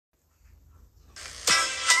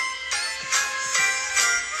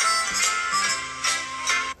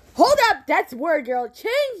That's word, girl.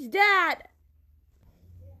 Change that.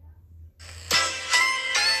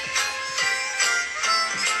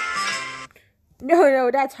 No,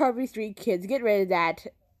 that's Harvey Street Kids. Get rid of that.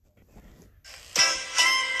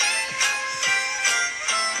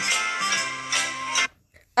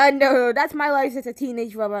 No, that's My Life as a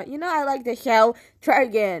Teenage Robot. You know I like the show. Try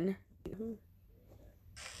again.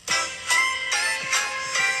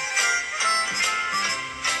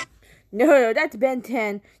 No, that's Ben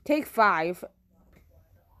 10. Take 5.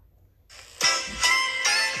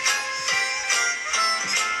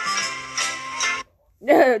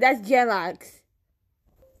 No, that's Genlox.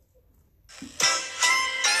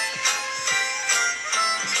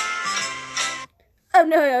 Oh,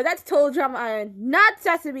 no, that's Total Drama Island. Not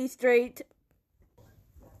Sesame Street.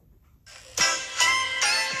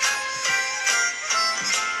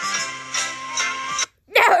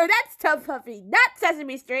 No, that's Tough Puppy. Not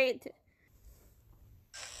Sesame Street.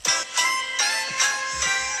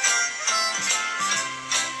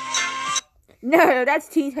 No, that's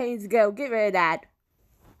Teen Titans Go. Get rid of that.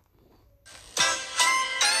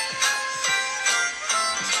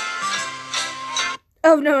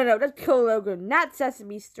 Oh, no, that's Cool Logan. Not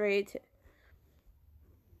Sesame Street.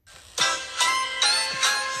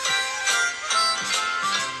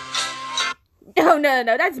 No,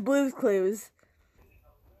 that's Blue's Clues.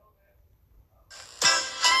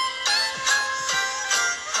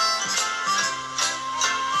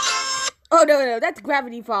 Oh, no, that's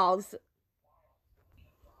Gravity Falls.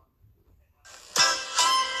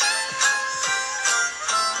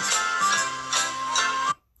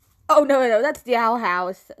 Oh, no, that's the Owl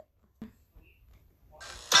House.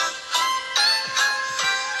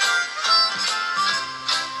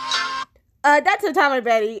 That's a Tom and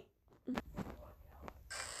Betty.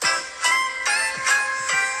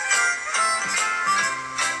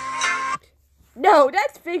 No,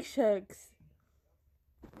 that's Fish Hooks.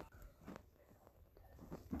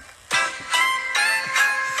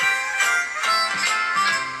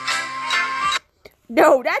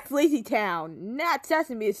 No, that's Lazy Town, not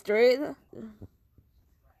Sesame Street.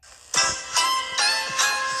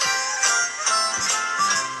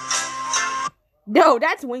 No,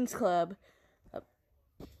 that's Wings Club.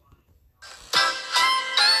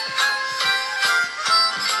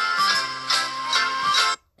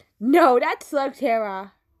 No, that's Slug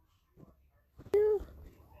Terra.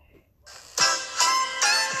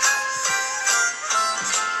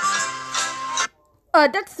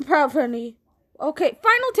 That's the Proud Pony. Okay,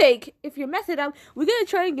 final take. If you mess it up, we're gonna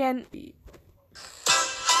try again.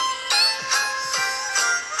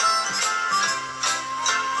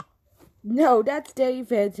 No, that's Daddy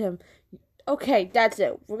Phantom. Okay, that's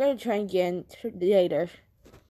it. We're gonna try again later.